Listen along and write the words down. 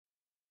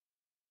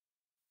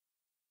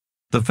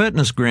The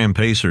Fitness Gram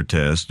Pacer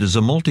test is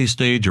a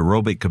multi-stage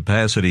aerobic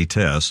capacity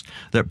test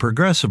that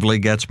progressively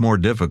gets more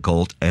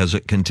difficult as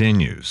it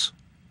continues.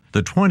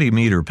 The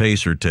 20-meter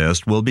pacer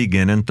test will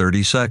begin in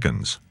 30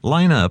 seconds.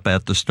 Line up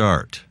at the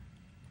start.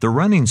 The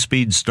running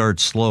speed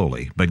starts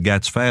slowly but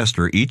gets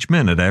faster each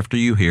minute after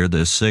you hear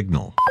this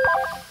signal.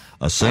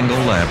 A single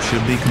lap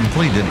should be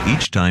completed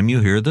each time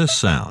you hear this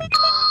sound.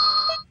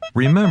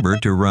 Remember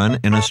to run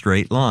in a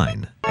straight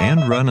line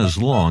and run as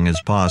long as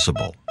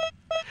possible.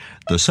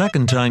 The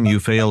second time you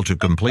fail to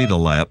complete a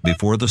lap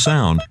before the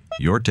sound,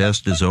 your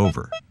test is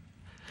over.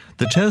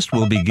 The test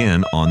will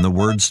begin on the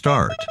word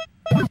start.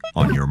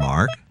 On your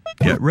mark,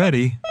 get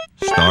ready,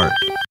 start.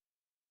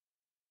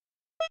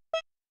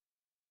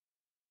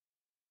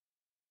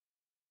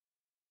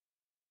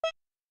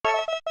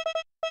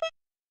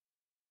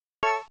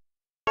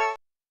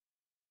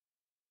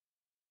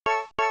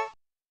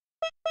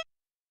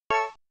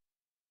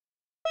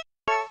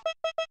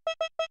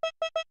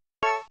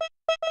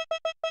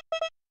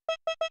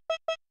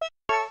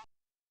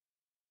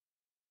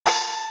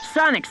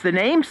 Sonic's the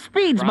name,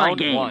 speed's my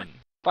game. Round 1,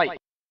 fight.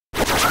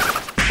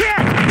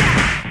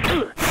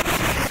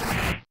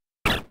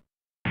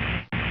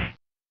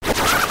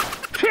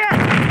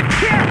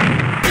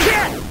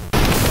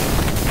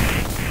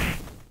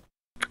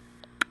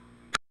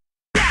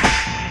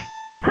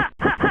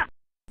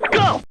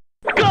 Go!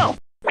 Go!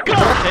 Go!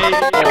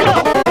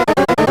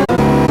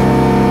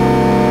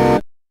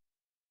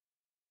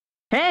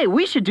 Hey,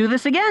 we should do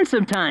this again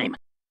sometime.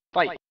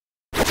 Fight.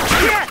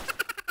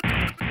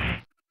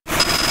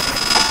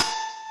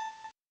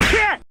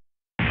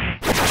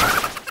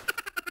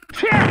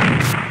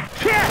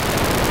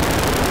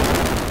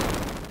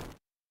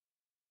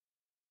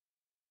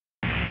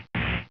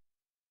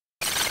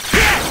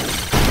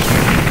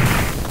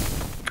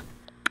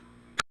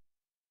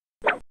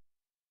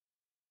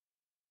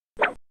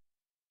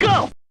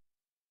 Go!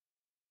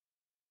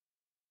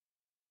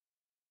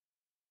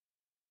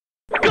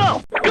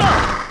 Go! Go!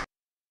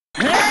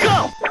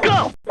 Go! Go!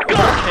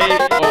 Go!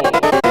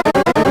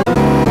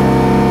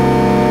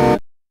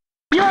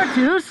 You're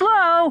too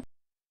slow!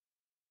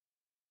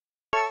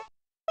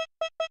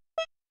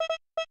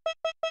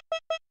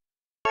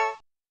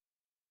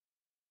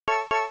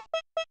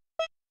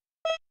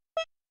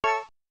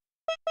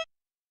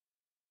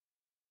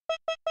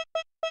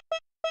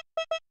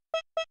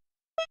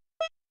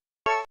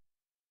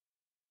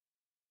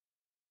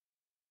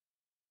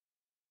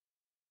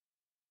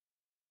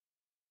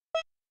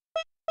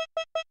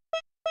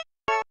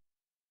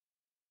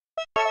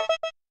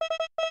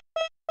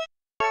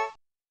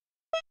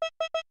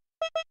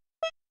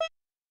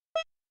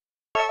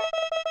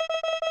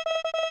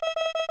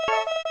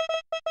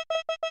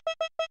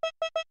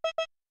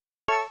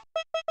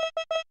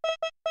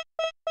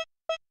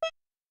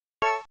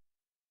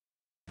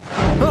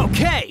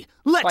 Okay,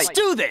 let's Fight.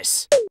 do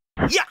this!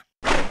 Yeah!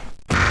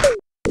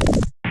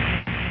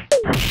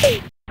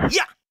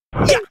 Yeah!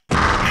 Yeah!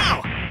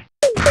 Ow!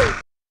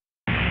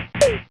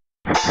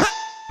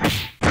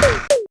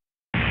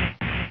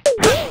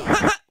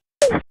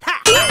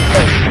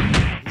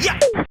 Yeah!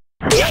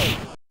 Yeah!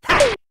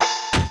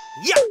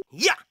 Yeah!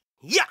 Yeah!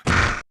 Yeah!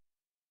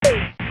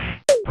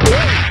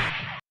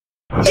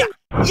 Yeah!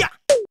 Yeah!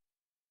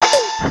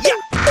 Yeah!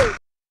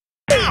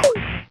 Ow!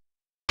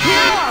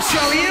 Here, I'll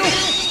show you!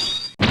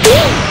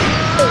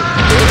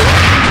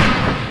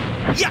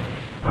 Yeah!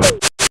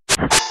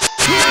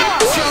 Here,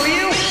 I'll show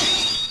you!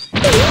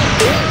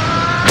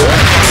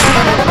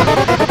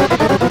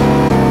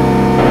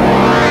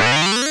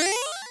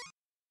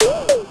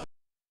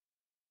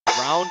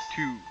 Round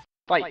 2,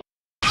 fight.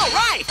 All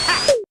right! Ha!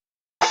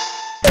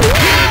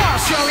 Here, I'll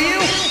show you!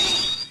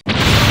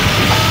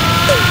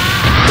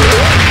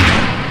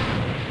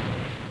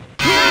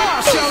 Here,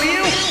 I'll show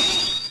you!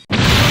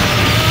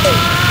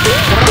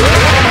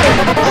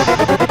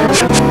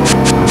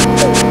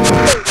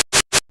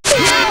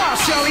 Here, I'll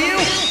show you!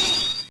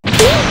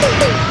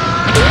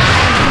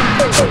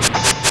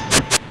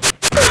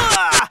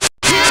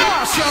 Here,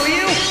 I'll show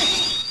you!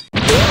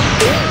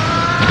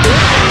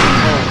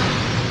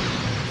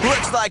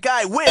 Looks like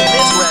I win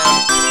this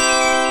round.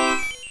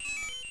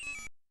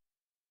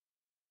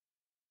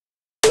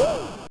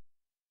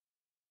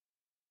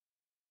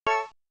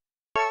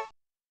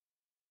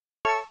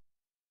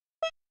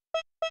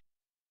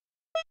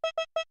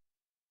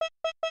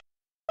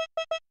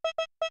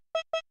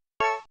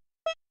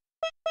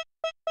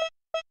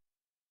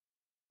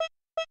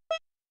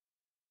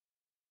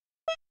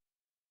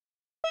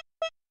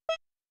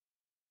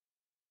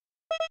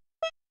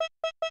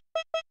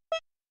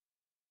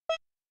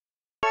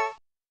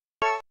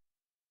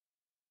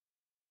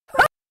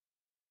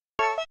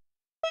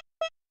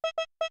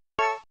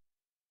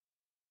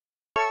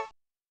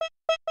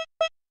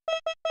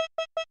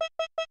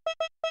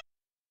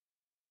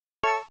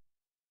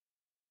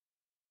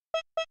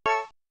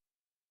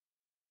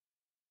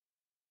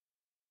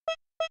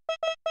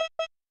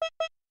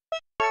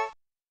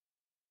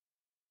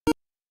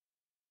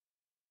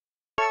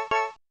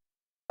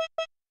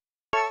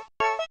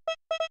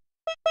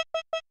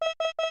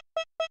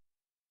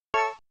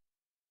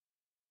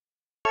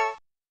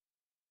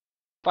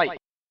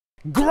 Fight.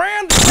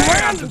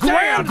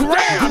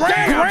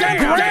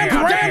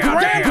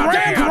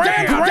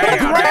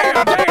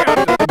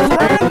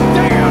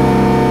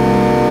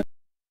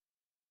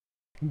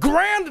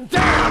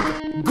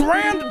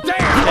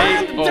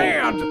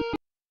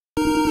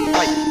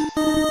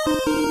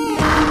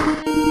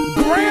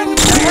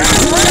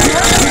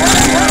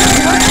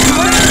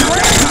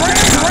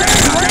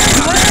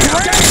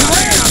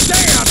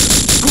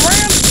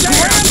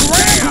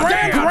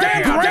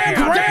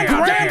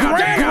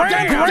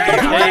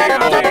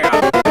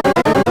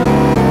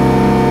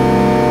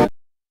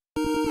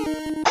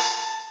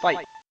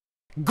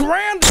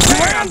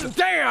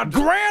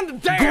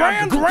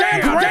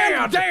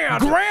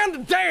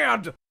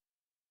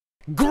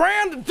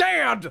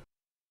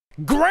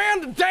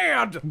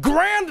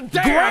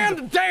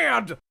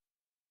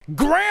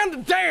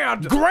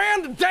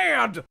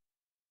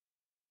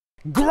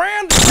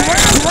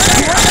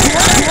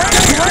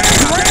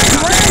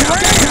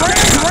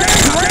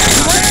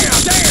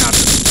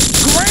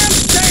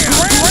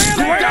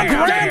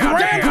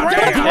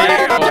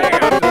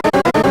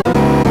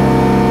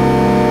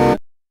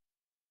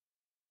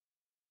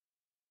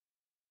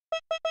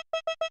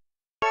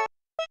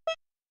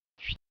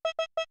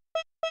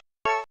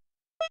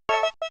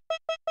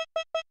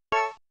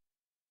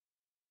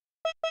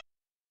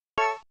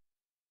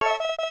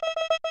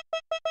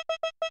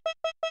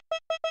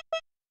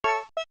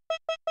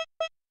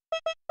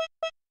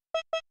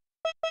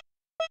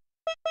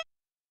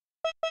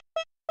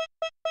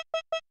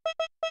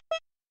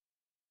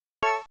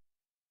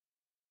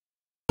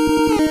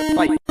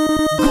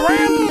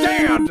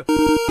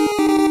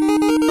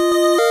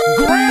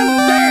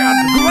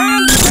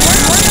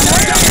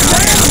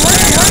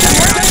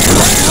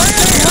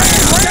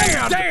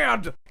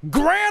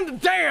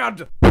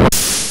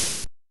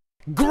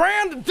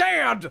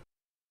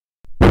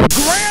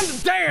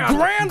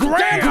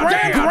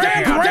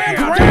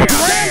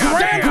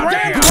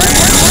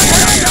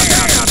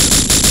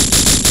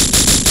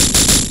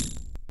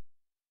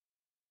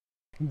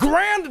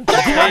 Fight.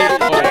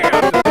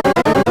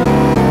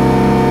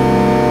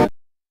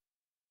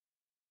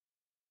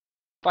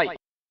 Fight.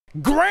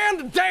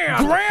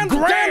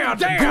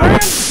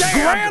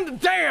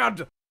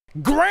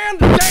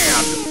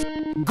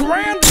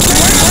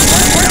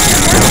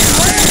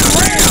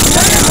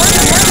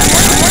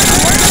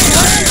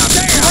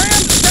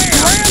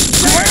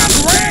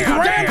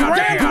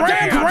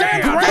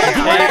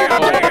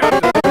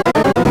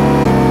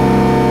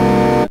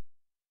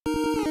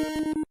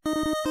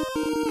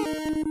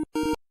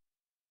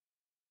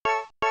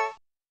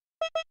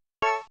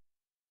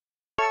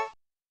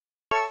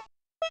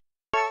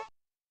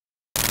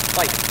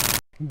 Fight.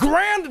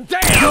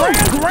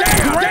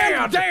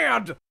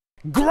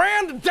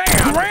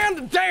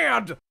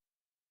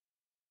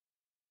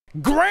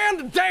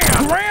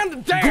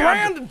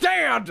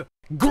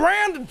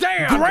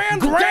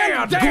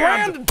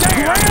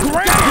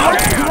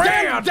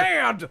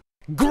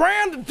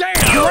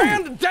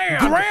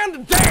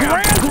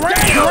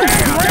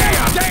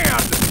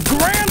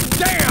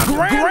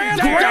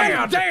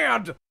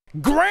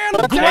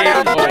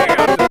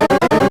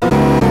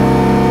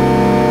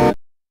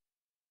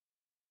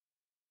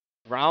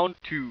 Round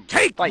 2.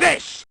 Take Fight.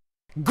 this!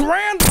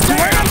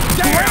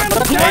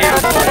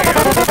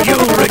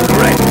 You'll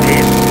regret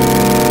this!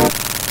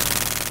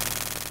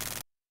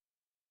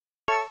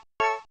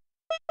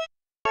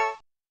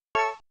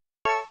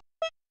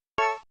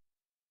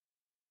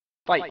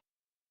 Fight.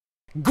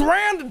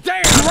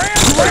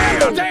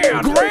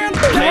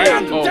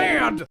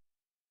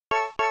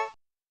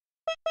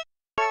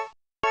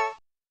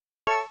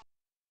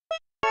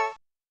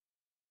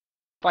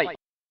 Fight.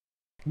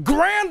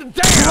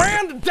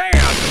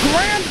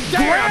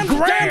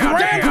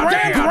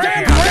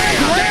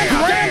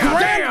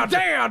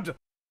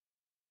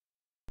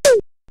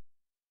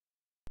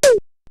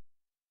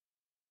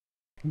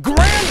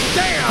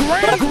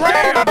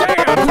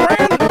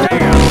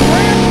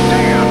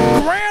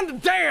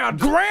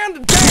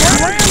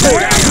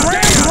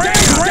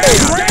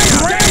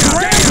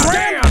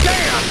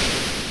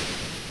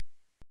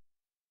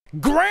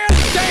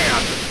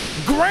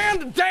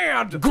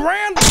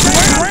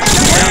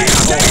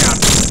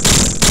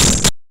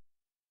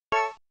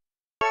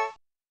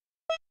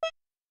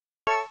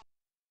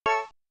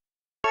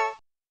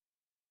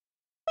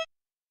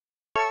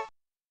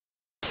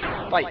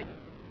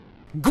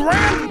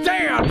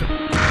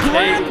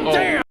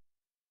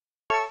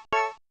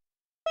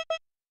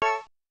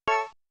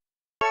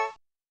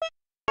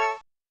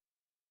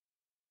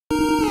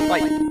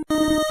 Fight.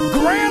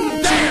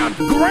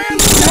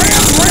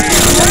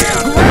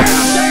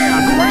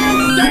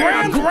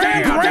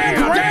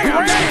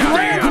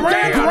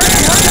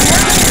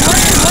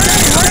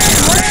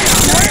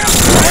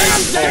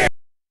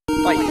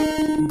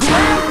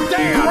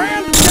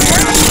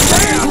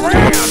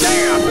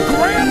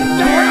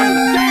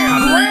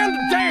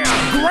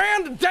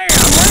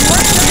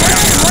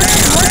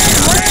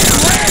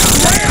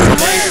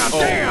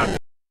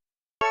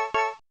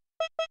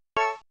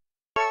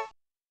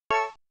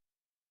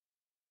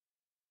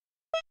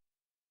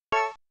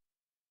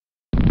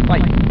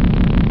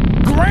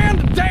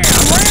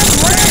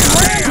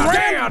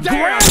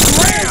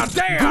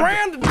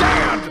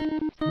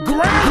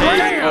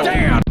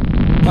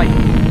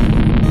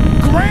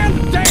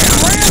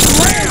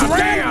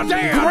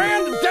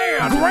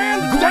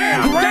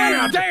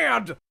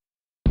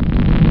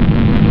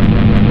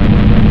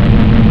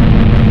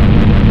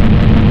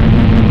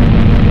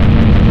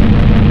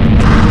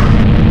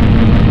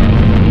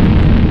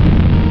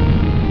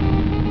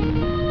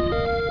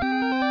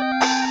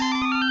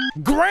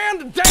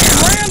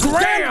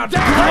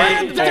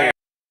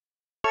 Granddad!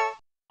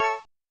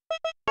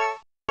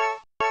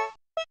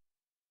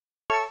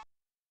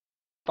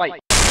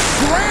 Fight.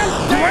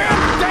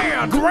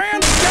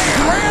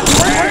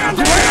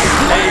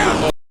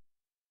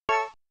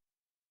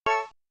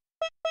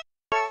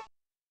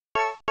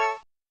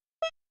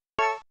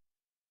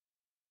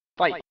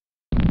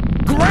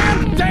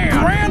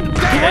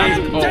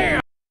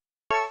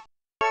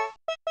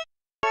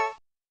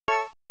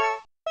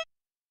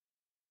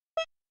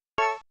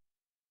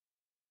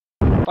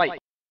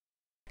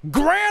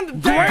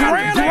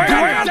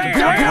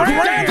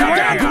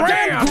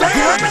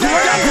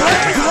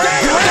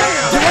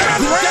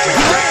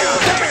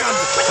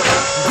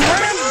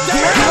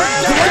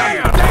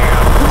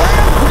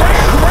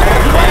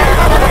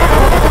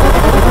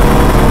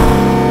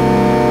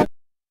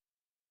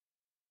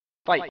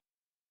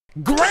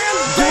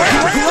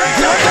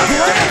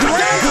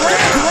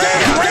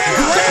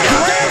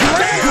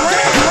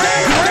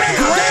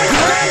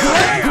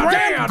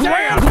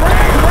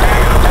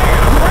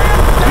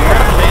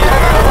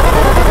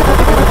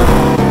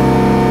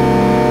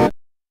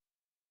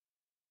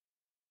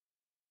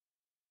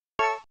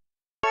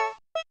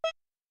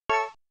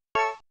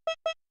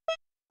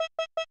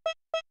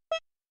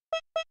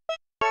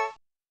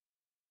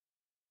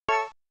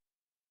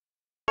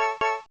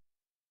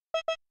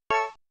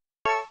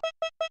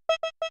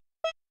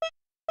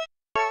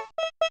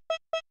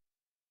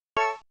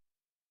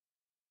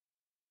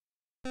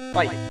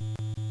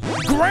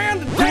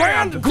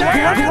 Granddad! Granddad!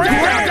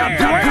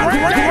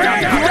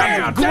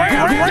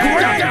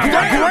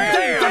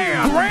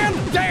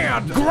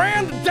 Granddad!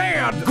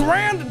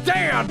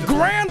 Granddad!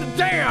 Granddad!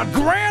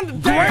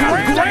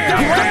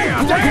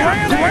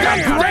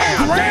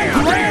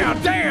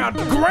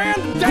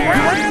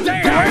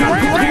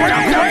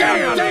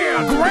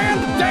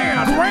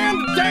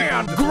 Fight.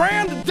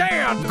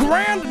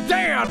 Granddad!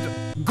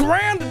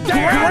 Granddad!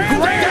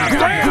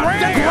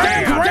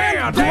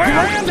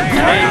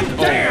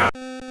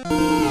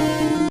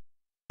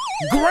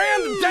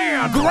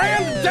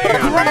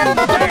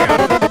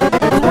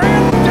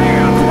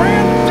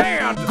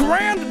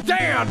 Fight.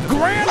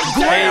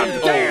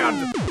 Granddad!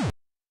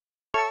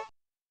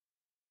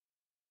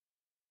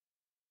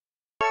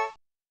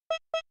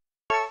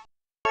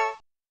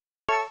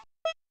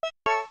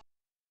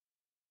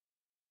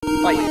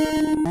 Fight.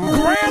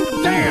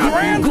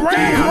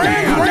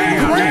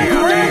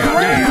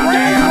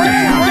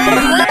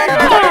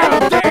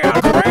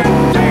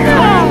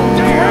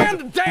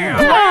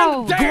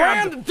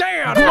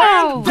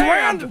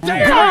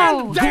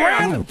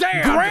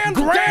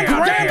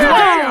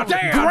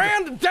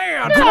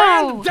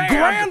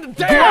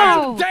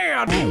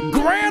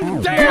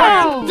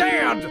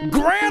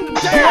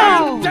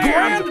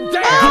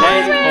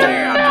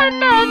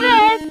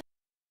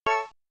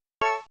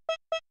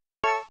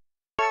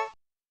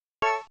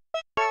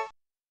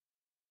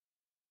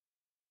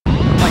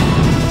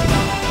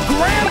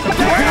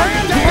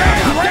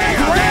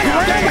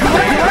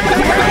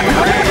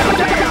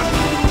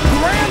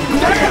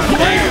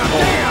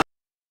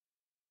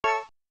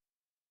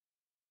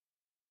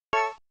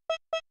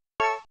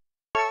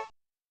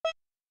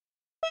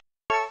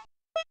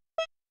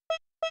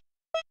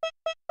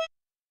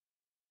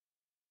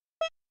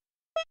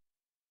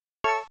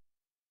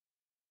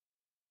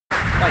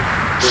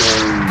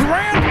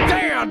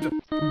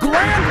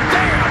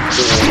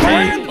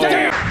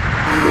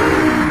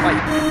 Fight.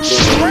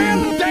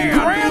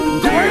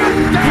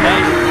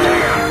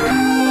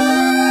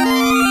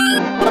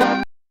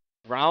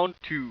 Round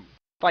 2.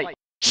 Fight.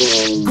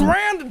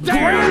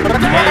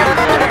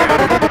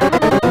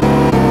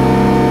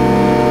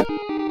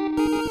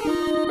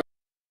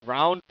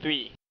 Round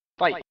 3.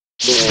 Fight.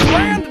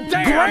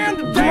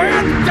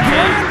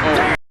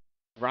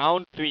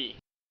 Round 3.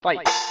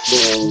 Fight.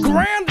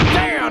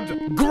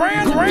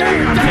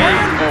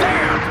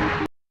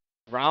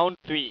 Round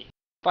 3.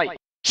 Fight.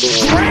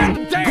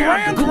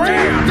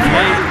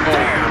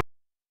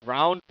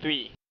 Round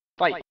 3.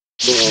 Fight.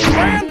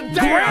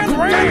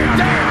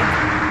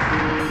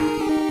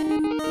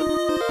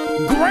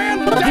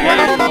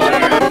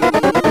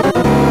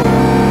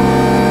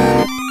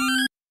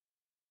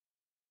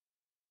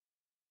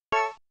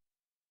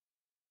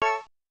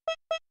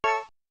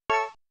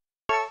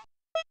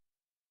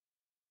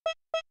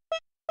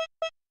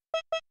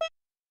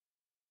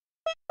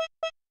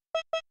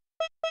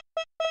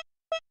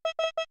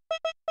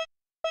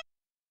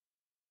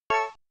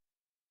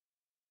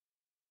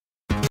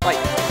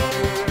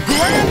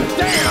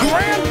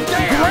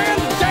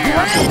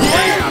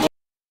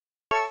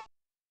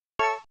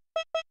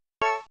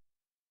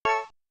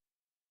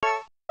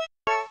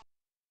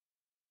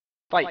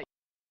 Fight.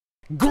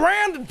 KO.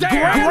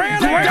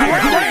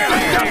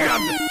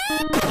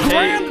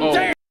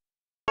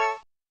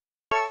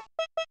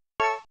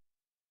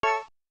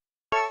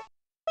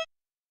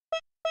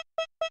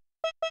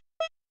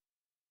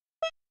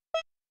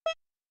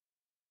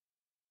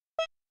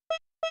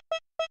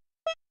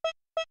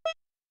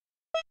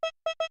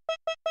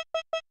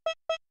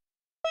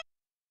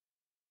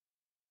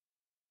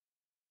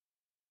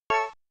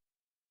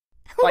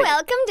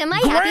 Welcome to my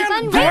happy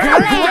fun rainbow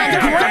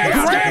land!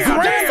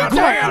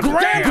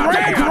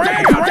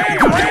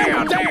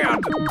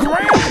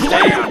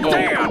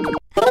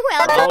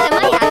 Welcome to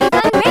my happy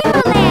fun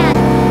rainbow land!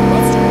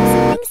 Let's start with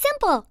something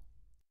simple.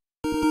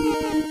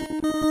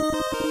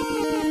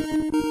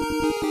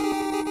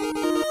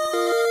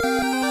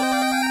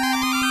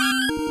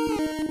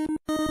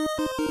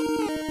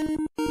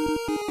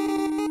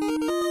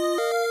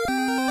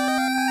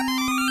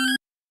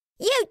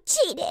 You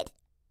cheated!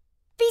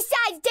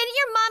 Besides, didn't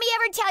your mommy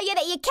ever tell you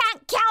that you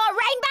can't count a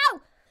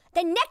rainbow?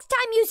 The next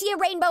time you see a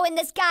rainbow in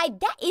the sky,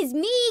 that is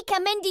me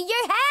coming to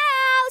your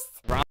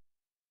house!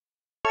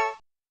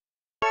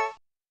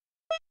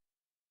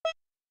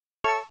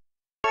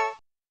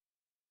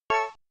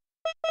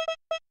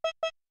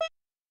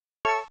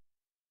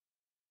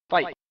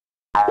 Fight.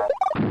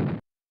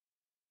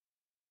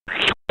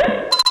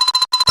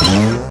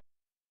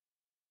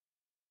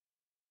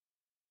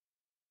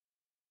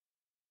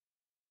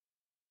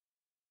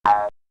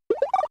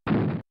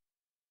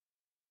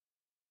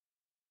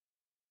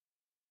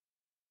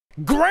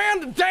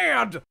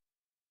 Granddad!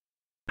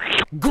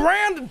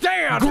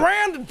 Granddad!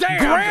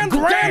 Granddad!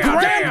 Granddad!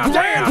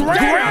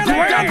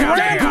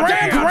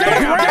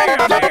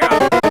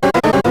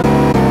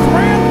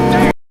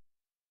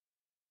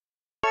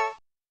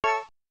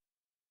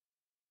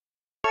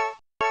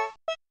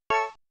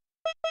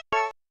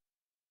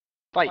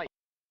 Fight.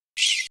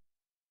 Granddad!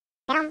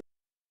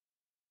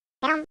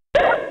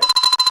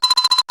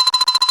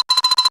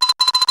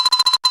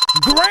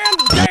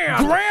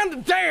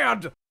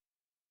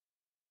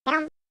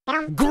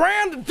 Granddad!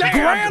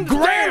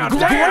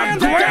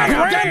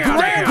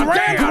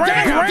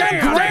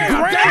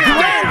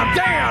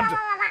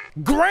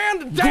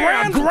 Granddad!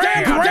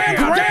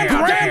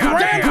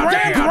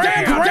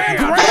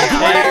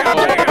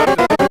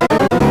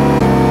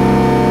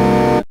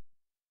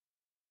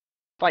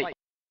 Fight.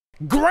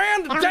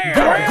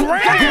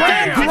 Fight.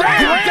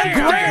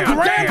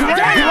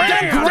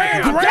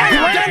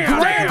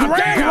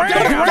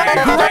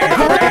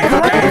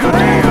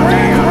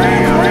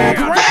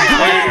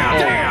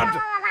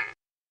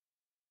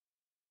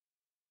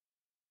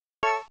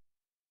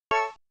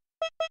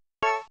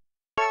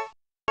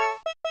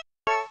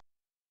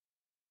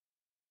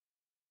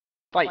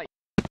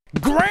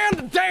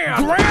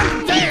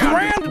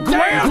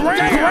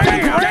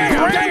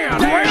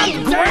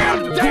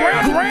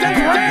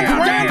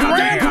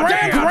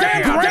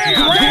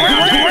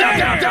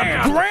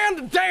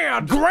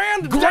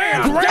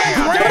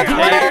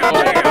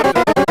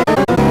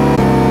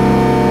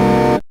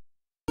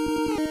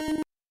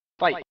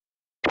 Fight.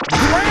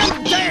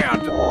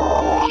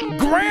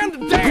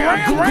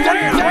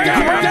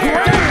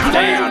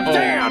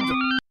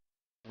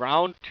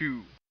 Round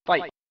 2.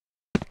 Fight.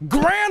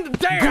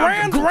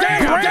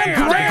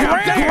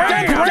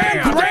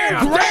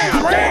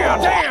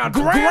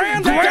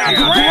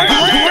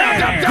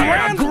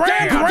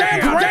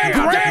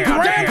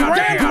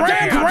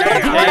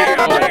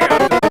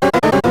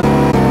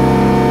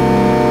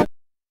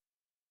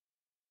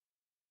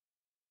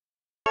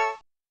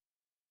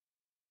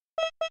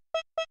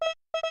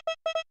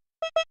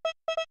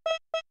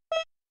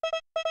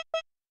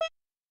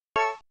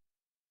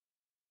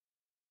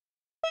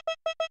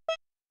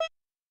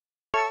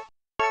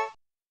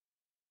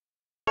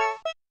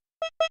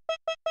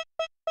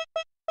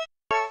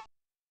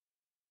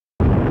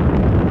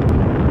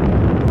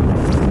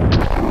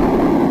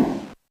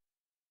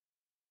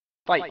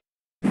 Fight.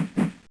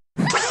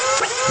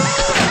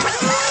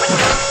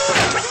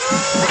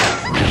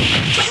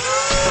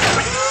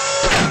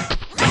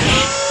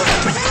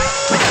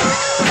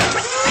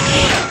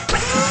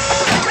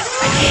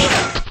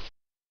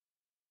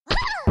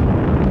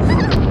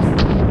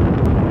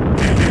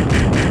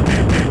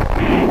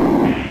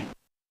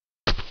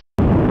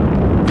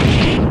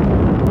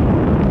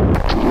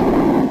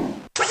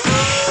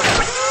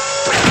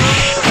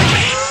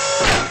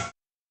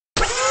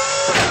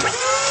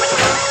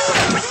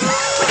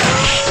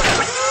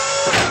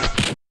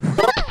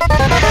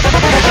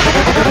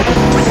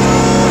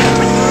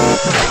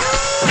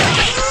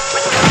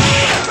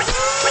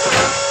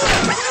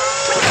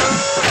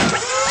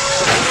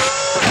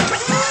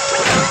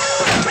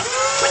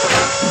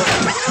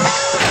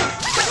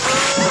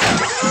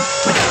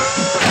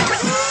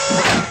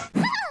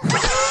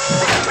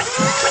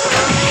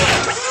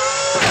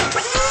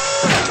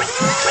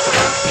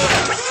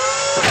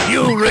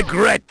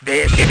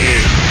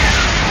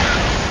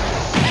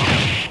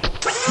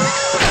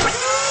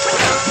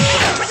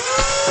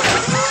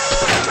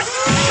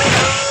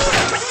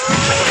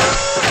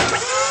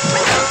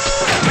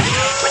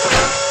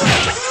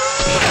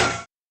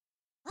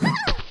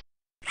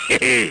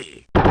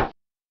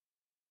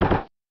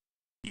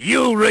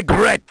 You'll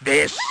regret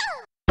this!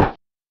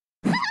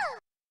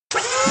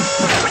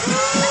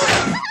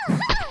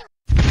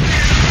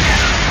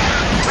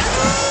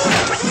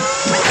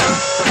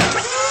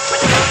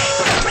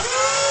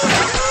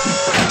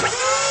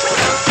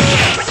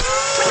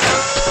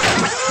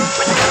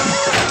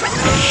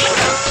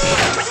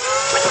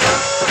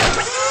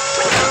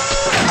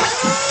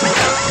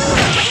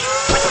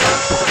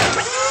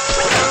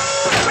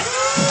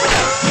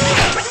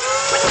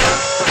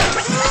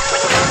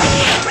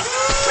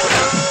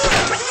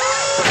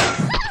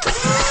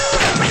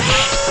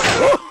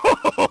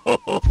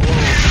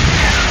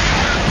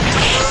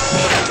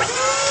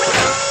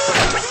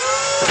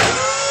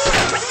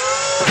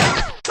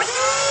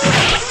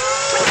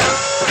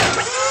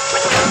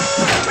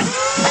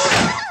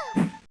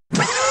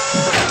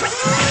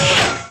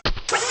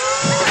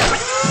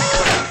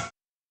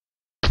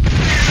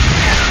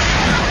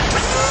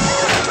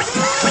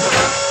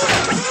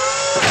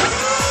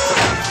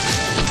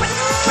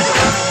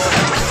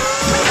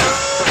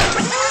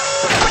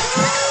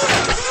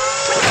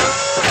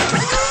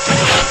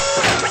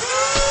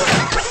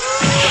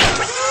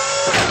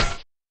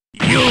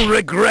 You'll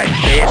regret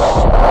this!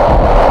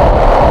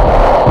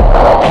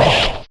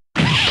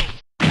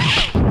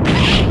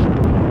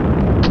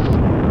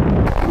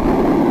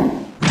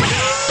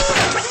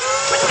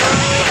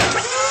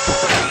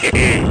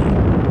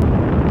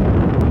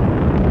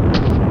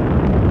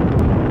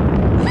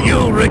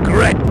 You'll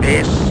regret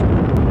this!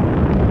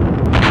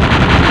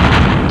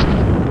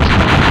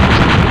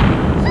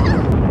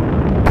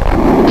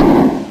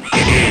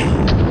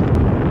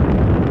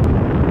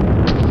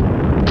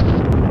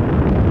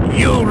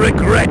 You'll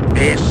regret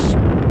this!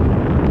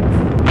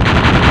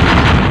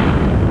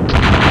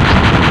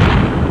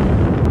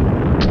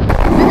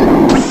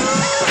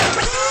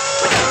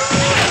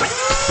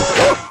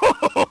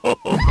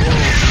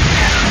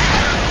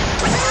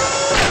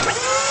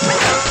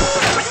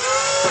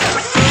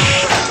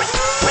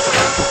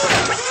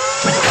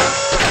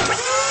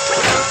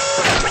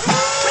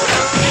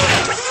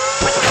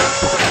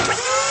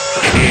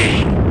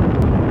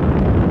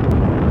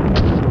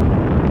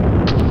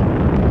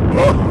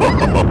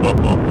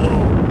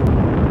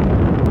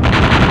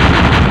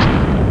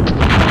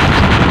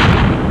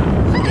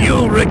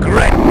 You'll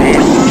regret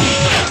this!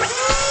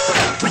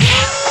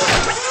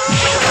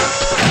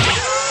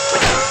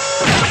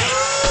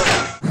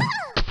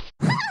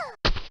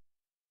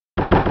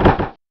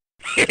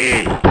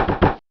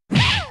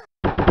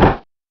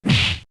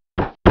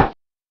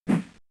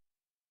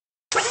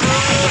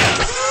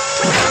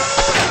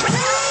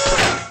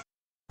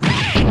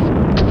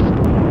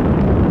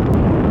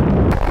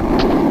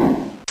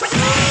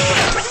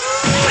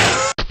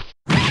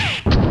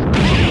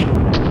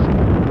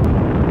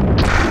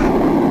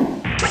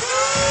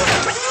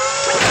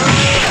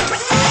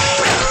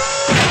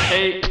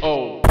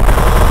 KO.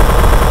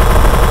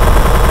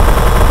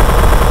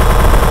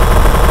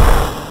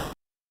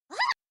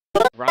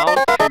 Round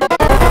 2.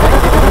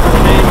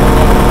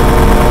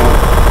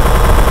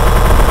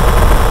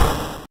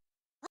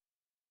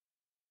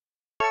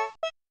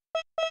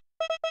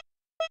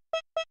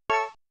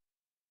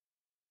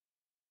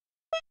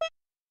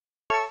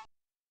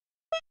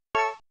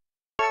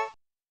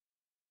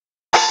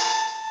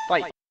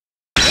 Fight.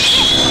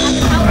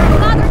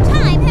 Father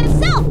Time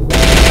himself!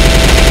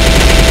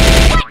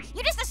 What?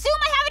 You just assume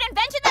I have an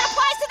invention that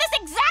applies to this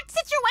exact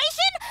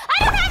situation?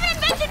 I don't have an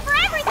invention for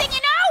everything,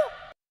 you know?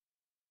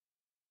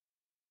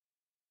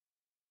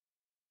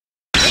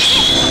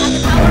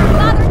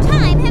 Father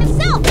Time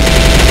himself! You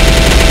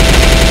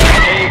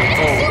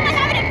just assume I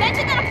have an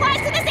invention that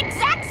applies to this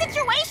exact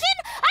situation?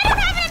 I don't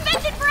have an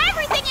invention for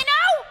everything, you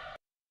know?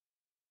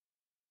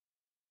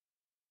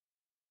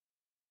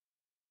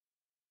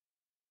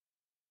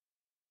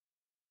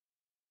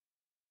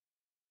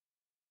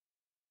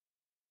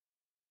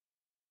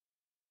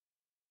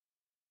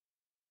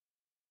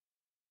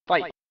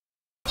 Fight.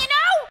 You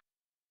know?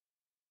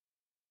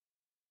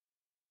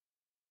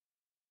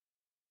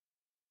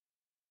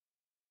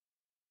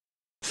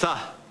 さ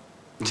あ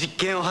実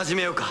験を始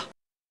めようか。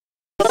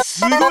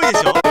すごいで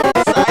しょ、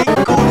最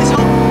高でしょ、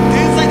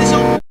天才でしょ。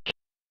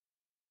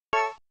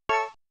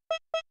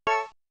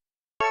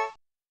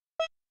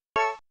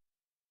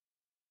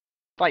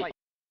Fight.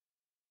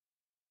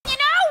 You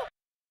know?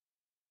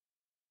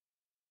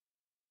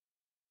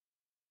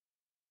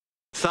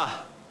 さ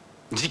あ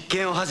実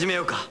験を始め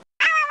ようか。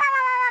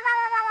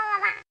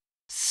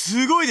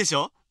すごいでし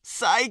ょ、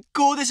最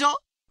高でしょ、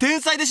天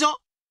才でしょ。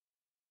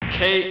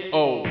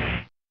 KO.